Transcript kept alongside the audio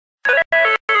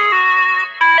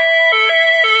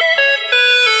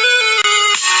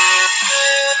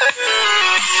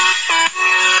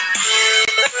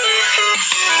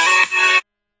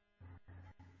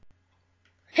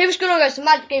guys, so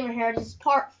Magic Gamer here. This is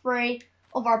part 3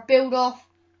 of our build off.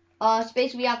 So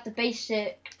basically we have the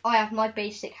basic, I have my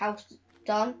basic house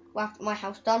done, my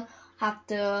house done. Have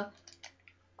the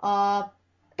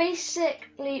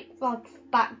basically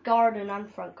back garden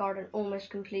and front garden almost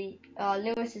complete.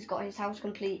 Lewis has got his house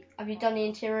complete. Have you done the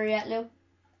interior yet, Lou?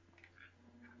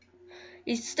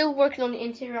 He's still working on the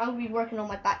interior. I'm going to be working on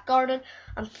my back garden.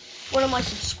 And one of my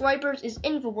subscribers is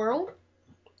in the world,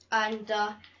 and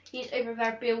he's over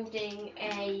there building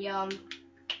a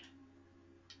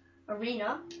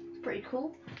arena. It's pretty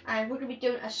cool. And we're going to be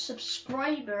doing a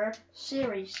subscriber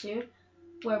series soon,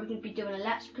 where we're going to be doing a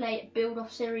let's play, a build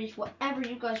off series, whatever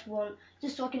you guys want,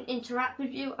 just so I can interact with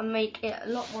you and make it a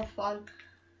lot more fun.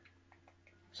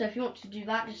 So if you want to do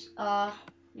that, just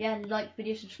yeah, like the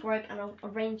video, subscribe, and I'll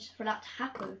arrange for that to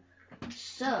happen.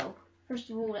 So first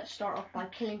of all, let's start off by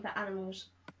killing the animals.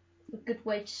 A good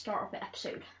way to start off the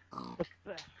episode.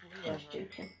 Just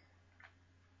joking.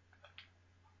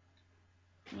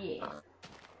 Yeah.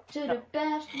 To the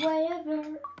best way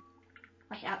ever.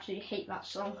 I absolutely hate that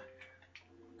song.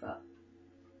 But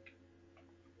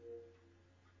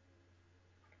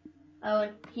oh,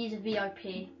 and he's a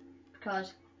VIP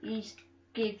because he's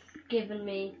given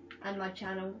me and my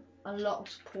channel a lot of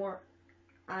support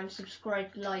and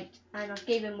subscribed, liked, and I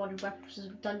gave him modded weapons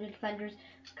of Dungeon Defenders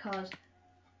because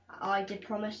I did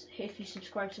promise if you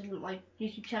subscribe to my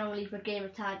YouTube channel, leave a gamer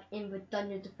tag in the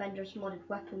Dungeon Defenders modded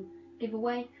weapon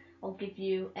giveaway, I'll give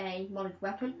you a modded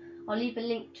weapon. I'll leave a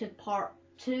link to part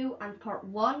 2 and part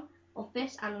 1 of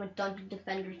this and my Dungeon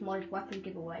Defenders modded weapon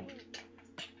giveaway.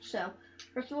 So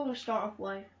first of all, we'll start off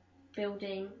by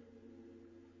building,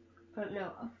 I don't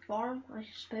know, a farm, I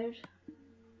suppose,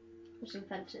 with some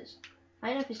fences. I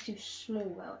don't know if it's too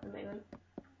small though at the moment.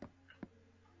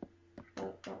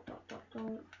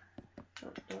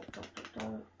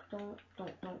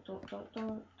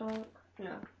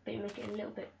 No, but make it a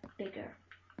little bit bigger.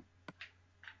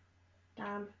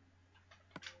 Damn.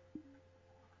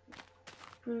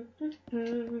 Make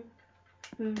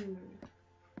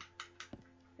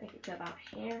it go about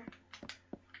here.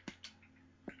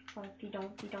 Donkey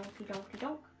donkey donkey donkey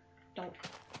donk. Donk.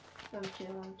 1 2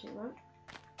 1 2 1. 1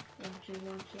 2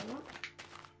 1 2 1.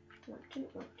 1 2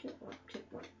 1 2 1 2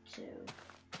 1 2.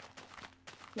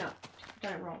 No,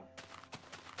 done it wrong.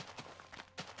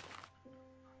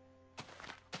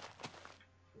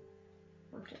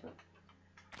 One, two, one.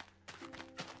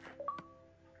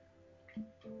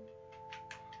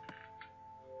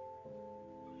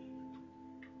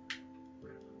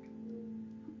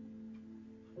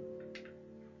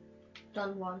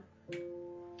 Done one.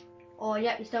 Oh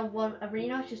yeah, he's done one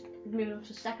arena, just moving on to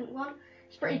the second one.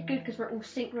 It's pretty good because we're all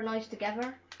synchronized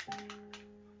together.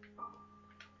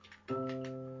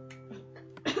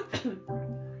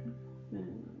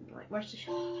 Right, where's the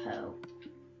hoe?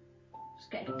 Let's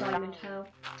get a diamond hoe.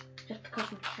 Just because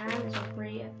we can, it's not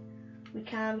free. We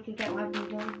can get whatever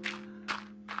we want.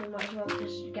 We might as well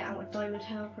just get out a diamond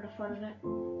hoe for the fun of it.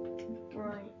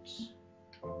 Right.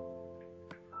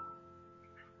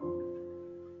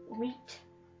 Wheat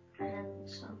and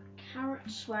some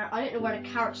carrots. Where I don't know where the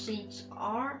carrot seeds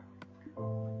are.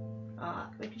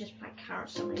 We could just plant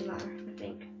carrots somewhere in there, I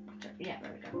think. Yeah,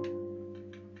 there we go.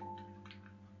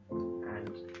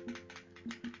 And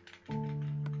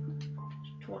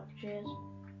torches.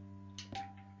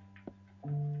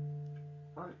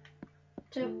 1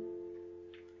 2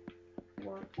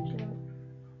 1 2.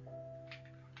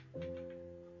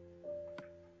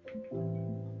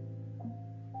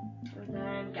 And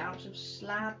then get out some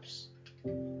slabs.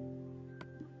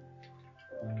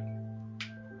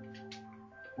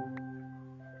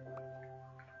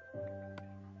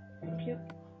 Thank you.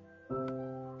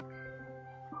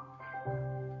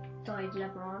 Dyed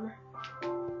leather armor.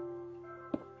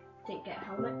 Didn't get a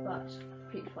helmet, but it's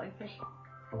completely fine for me.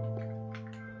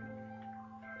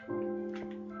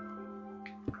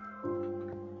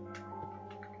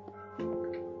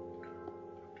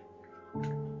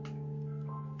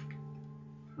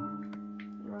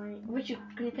 You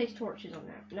can you place torches on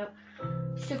there? No.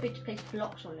 Should be to place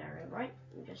blocks on there, right?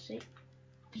 Let me just see.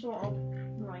 Sort of.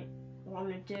 Right. What I'm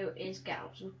going to do is get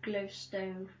out some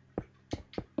glowstone,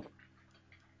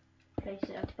 place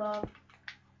it above,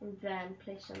 and then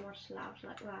place some more slabs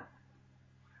like that.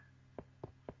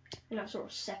 And that sort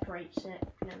of separates it,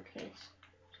 and then place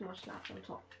some more slabs on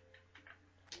top.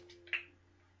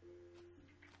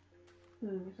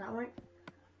 Is that right? I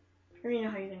don't really know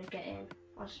how you're going to get in.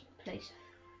 I'll just place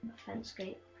a fence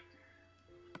gate.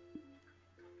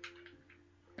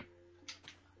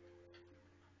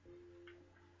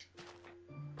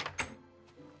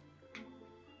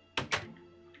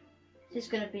 Is it's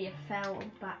gonna be a fell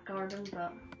back garden,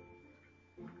 but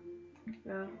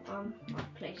no, I'll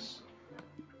place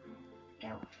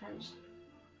get out a fence.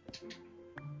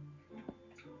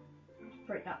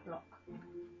 Break that block.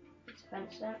 It's a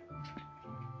fence there.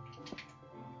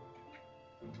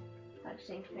 Like the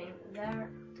same thing there.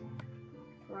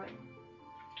 Right.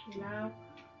 Now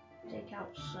take out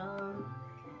some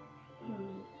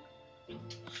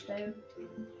stone.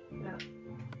 No.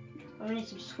 I'm gonna need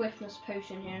some swiftness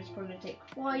potion here. It's probably gonna take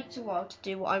quite a while to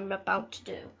do what I'm about to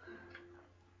do.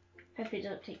 Hopefully it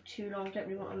doesn't take too long. Don't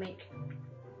really want to make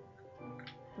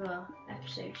the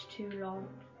episodes too long.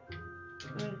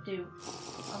 I'm gonna do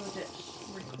it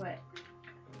really quick.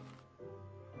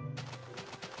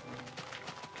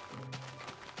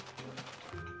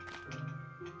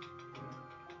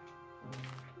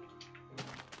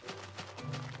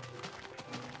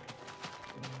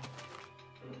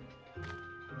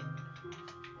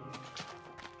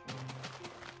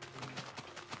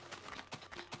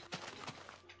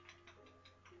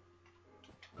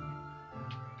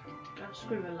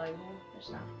 Screw a low wall,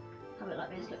 just that. Have it like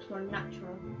this, looks more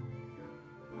natural.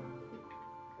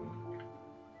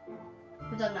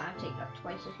 If I've done that, I'd take that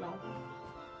twice as long.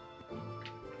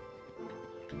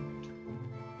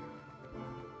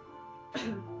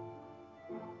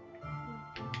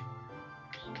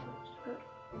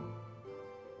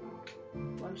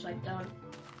 One side done,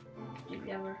 do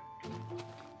the other.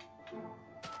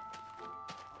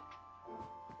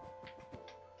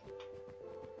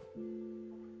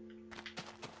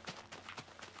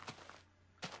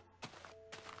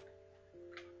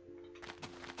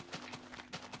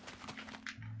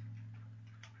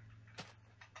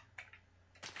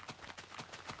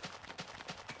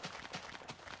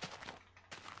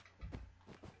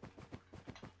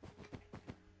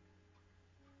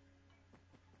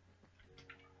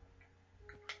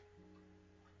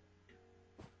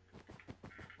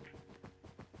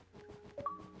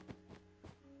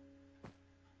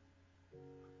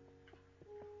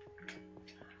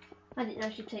 I didn't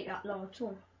actually take that long at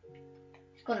all.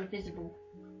 It's gone invisible.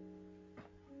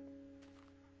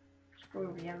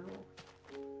 Screw the emerald.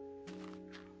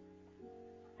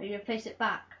 Are you gonna place it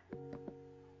back?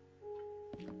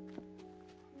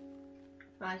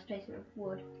 Right, let's place it with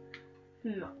wood.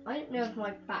 I don't know if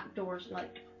my back door's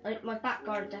like... my back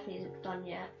garden definitely isn't done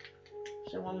yet.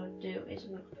 So what I'm gonna do is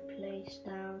I'm gonna place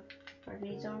down where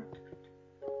these are.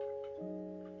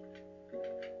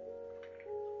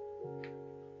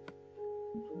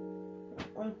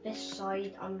 On this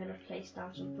side, I'm going to place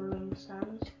down some broom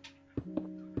stands.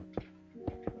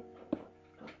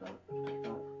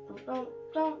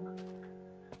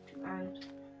 And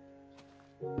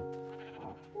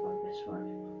on this one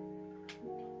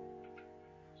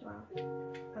as well.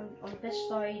 And on this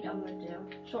side, I'm going to do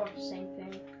sort of the same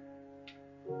thing.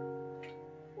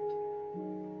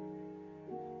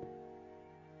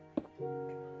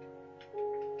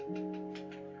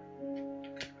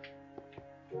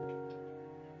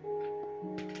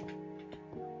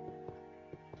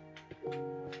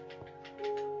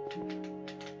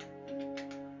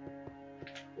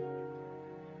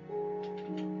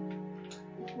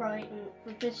 Right, and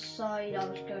for this side I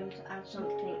was going to add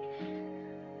something.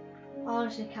 I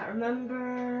honestly can't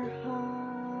remember.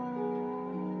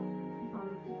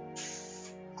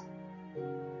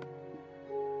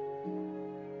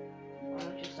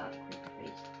 I'll just add quick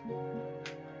face.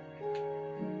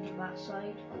 On that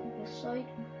side, on this side.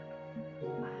 Add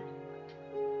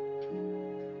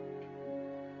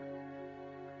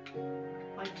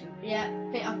item. Yeah,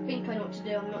 I think I know what to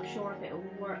do. I'm not sure if it'll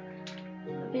work. I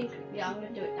think, yeah, I'm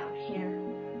going to do it down here.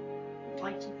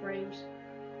 Item frames.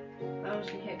 I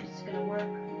honestly hope this is going to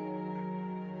work.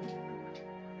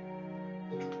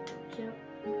 Two.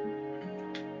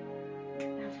 I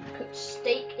have some cooked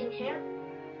steak in here.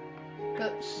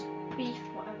 Cooked beef,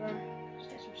 whatever.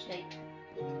 Just get some steak.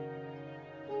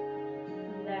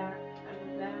 And there,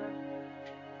 and there.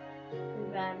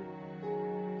 And then,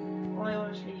 I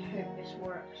honestly hope this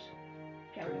works.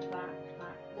 Get rid of that,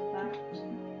 that, that.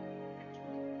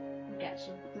 Get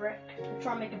some brick. I'll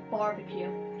try and make a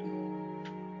barbecue.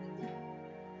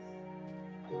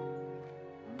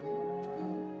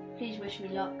 Please wish me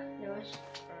luck, Lewis.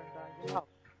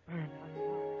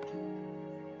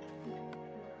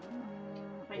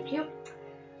 Thank you.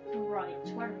 Right,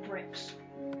 where are the bricks?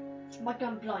 Am I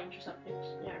going blind or something?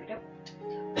 There we go.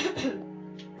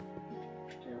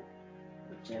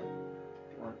 Two,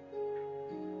 one.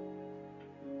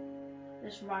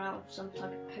 Just run out of some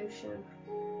type of potion.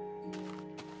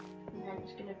 And then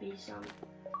it's gonna be some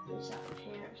this out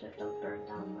here so it don't burn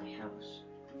down my house.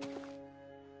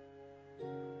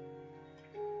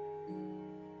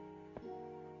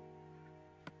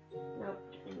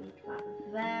 in that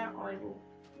there. I will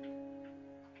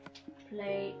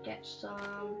get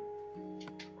some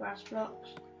grass blocks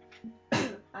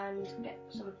and get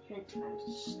some flint and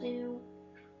steel.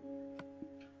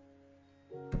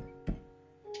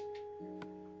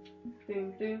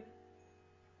 Boom, boom.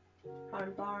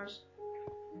 Iron bars.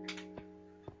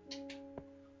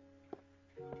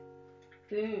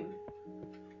 Boom.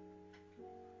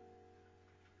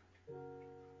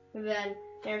 And then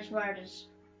there's where this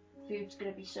food's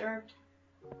gonna be served.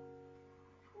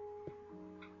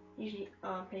 Usually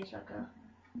place like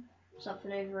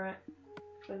something over it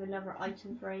with another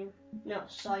item frame. Not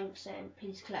a sign saying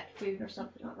please collect food or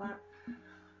something like that.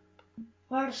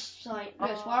 Where are the signs?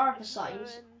 Where are the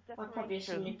signs? I'd probably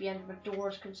assume they'd be under the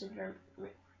doors considering.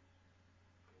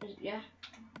 Yeah?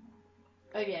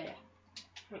 Oh yeah.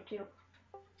 Thank you.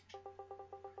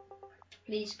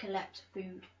 Please collect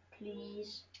food.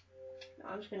 Please. No,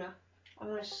 I'm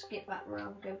gonna skip that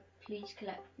round and go, please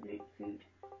collect food.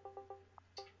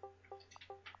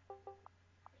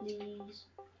 Please.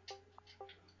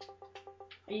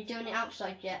 Are you doing it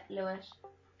outside yet, Lewis?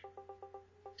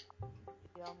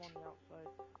 Yeah, I'm on the outside.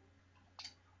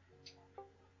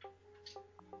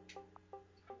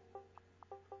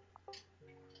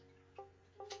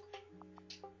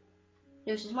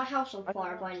 Lewis, is my house on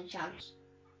fire by any chance?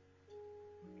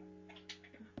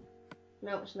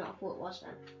 No, it's not. I thought it was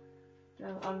then.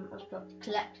 No, I was put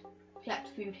collect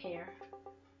food here.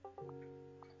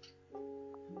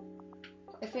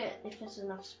 If there's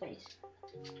enough space.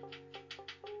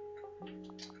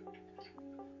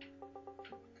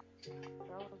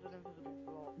 That was an invisible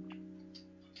block.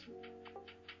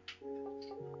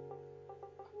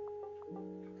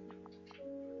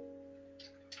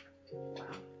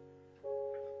 Wow.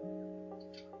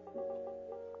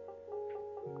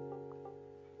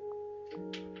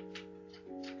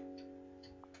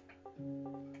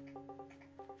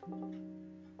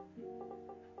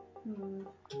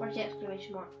 Where's the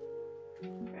exclamation mark?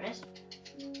 There it is.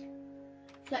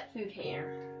 Collect food here.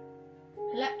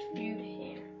 Collect food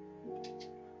here.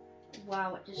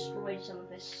 Wow, it destroyed some of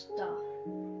this stuff.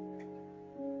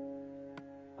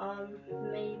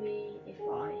 Maybe if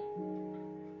I...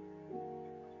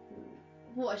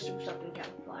 Water still stuck in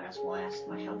campfire, that's why I asked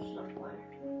my house was on fire.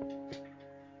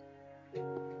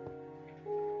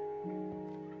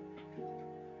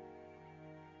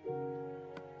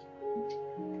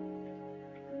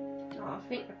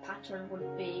 I think the pattern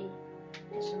would be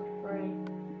some grey,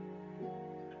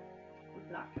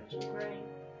 black and some grey,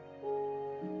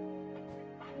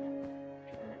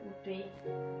 and it would be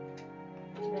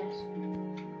this,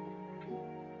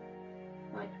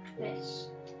 like this.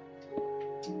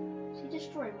 Is he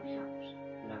destroying my house?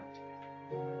 No.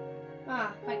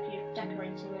 Ah, thank you for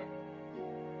decorating it.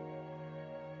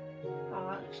 Oh,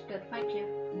 that looks good, thank you.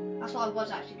 That's what I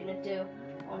was actually going to do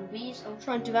on these. I'll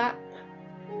try and do that.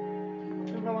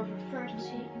 Roll for 30.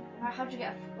 How'd you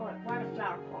get where are the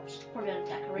flower pots? Probably on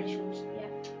decorations, yeah.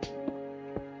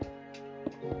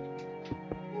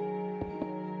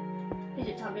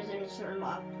 Please tell me there's only a certain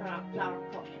amount of flower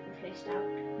pots you can place down.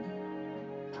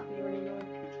 That'd be really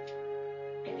annoying.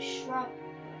 Get a shrub.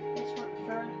 This one,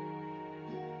 fern.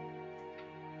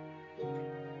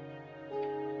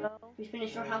 No. You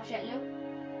finished your house yet, Lou?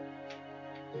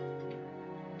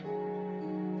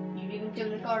 You even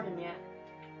doing the garden yet?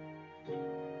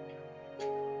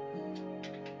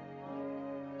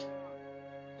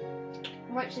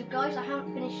 Right, so guys, I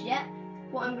haven't finished yet.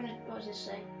 What does this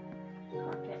say?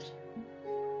 Carpet.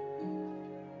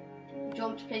 Do you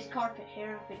want me to place carpet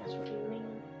here? I think that's what you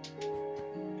mean.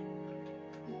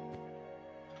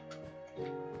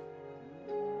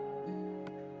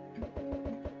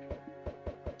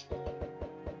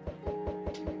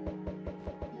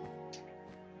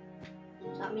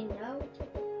 Does that mean no?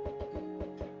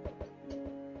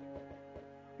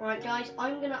 Right guys,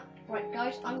 I'm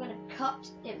gonna cut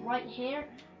it right here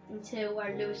until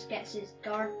where Lewis gets his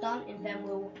guard done, and then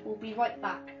we'll be right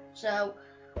back. So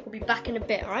we'll be back in a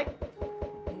bit, alright?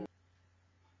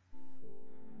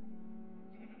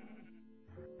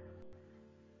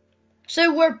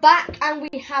 So we're back and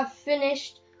we have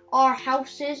finished our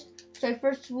houses. So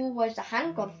first of all was the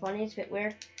hand god funny, it's a bit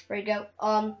weird. There you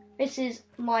go. This is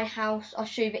my house. I'll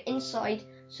show you the inside.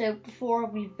 So before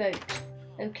we vote.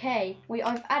 Okay,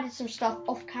 I've added some stuff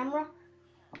off camera.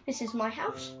 This is my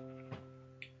house.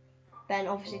 Then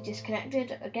obviously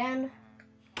disconnected again.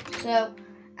 So,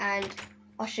 and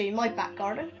I'll show you my back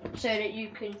garden so that you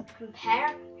can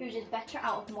compare whose is better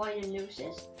out of mine and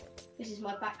Lewis's. This is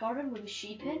my back garden with a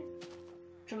sheep in.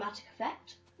 Dramatic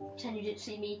effect. Pretend you didn't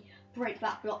see me break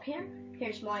that block here.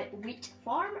 Here's my wheat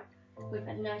farm. with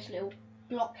a nice little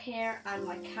block here and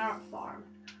my carrot farm.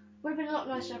 Would have been a lot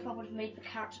nicer if I would have made the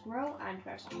carrots grow, and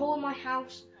there's a hole in my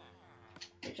house,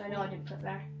 which I know I didn't put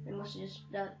there. It must have just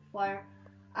fire.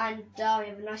 And we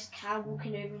have a nice cow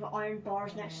walking over the iron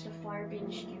bars next to the fire, being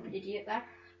a stupid idiot there.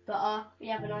 But we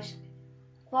have a nice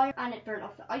fire, and it burnt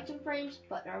off the item frames,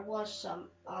 but there was some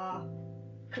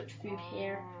cooked food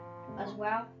here as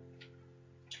well.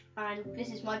 And this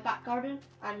is my back garden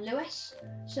and Lewis.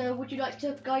 So would you like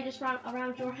to guide us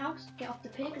around your house? Get off the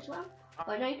pig as well?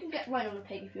 But no, you can get right on the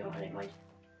pig if you want, I don't mind.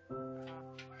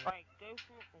 Right, go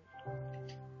for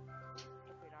it.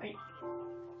 Right.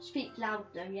 Speak loud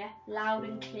though, yeah? Loud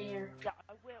and clear. Yeah,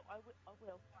 I will.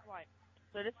 Right.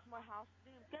 So this is my house.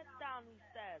 Get down these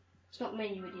stairs. It's not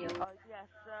me, you idiot. Yes,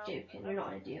 Joking, you're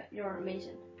not an idiot. You're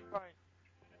amazing. Right.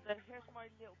 So here's my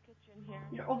little kitchen here.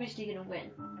 You're obviously gonna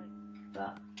win.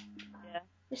 But yeah,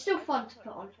 it's still fun to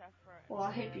put on. Well,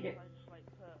 I hope you do.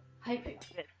 I hope it.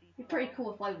 You're pretty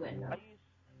cool if I win though.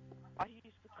 I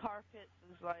use the carpets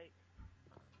as like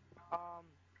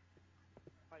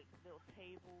little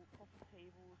coffee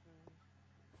tables, and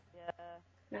yeah.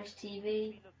 Nice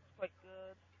TV. It looks quite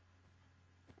good.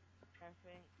 I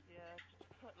think, yeah. Just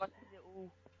put like a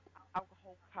little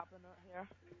alcohol cabinet here.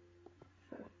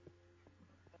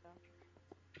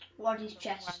 What are these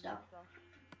chest stuff?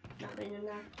 Nothing in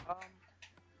there. I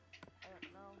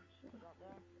don't know. Just out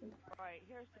there. Right,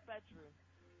 here's the bedroom.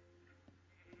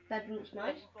 Bedroom's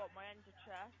nice. I've got my ender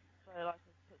chest, so I like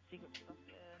to put secret stuff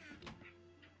in.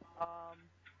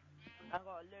 I've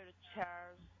got a load of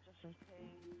chairs just in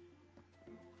case,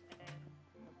 and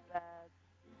a bed.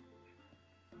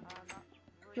 And that's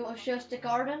really. Do you want to show us the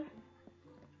garden?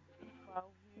 Well,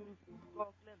 you've got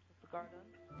a glimpse of the garden.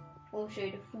 I'll show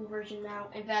you the full version now.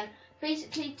 And then,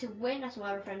 basically, to win, that's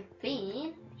my other friend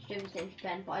Bean. His name's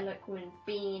Ben, but I like calling him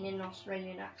Bean in an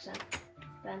Australian accent.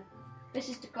 Ben. This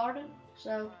is the garden,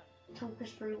 so talk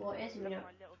us through what it is. You know.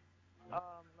 My little,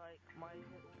 my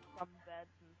little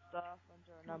sunbeds and stuff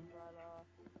under an umbrella.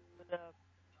 With a,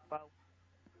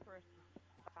 first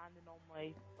standing on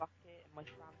my bucket and my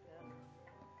sandpit.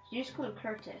 So you just call him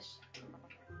Curtis.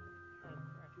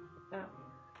 Oh.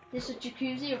 This is a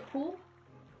jacuzzi or pool?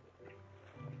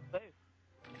 Both.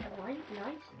 Oh,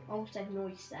 nice. I almost said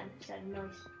noise then. I said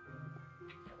nice.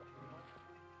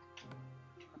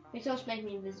 It's also making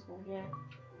me invisible, yeah.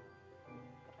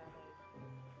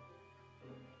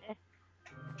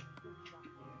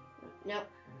 No.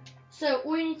 So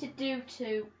all you need to do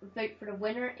to vote for the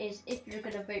winner is, if you're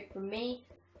gonna vote for me,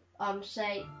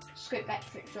 say Scriptback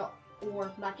Trickshot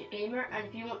or Magic Gamer, and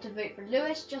if you want to vote for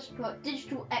Lewis, just put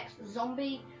Digital X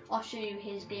Zombie. I'll show you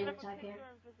his gamer tag here.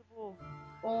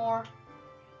 Or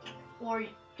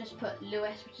just put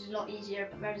Lewis, which is a lot easier,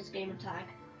 but there's his gamer tag.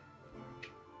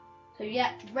 So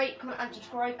yeah, rate, comment and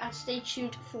subscribe, and stay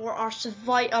tuned for our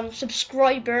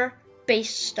subscriber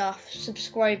based stuff.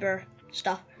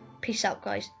 Peace out,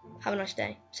 guys. Have a nice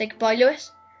day. Say goodbye,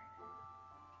 Lewis.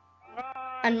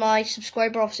 Bye. And my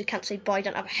subscriber obviously can't say bye,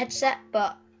 don't have a headset,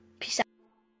 but peace out.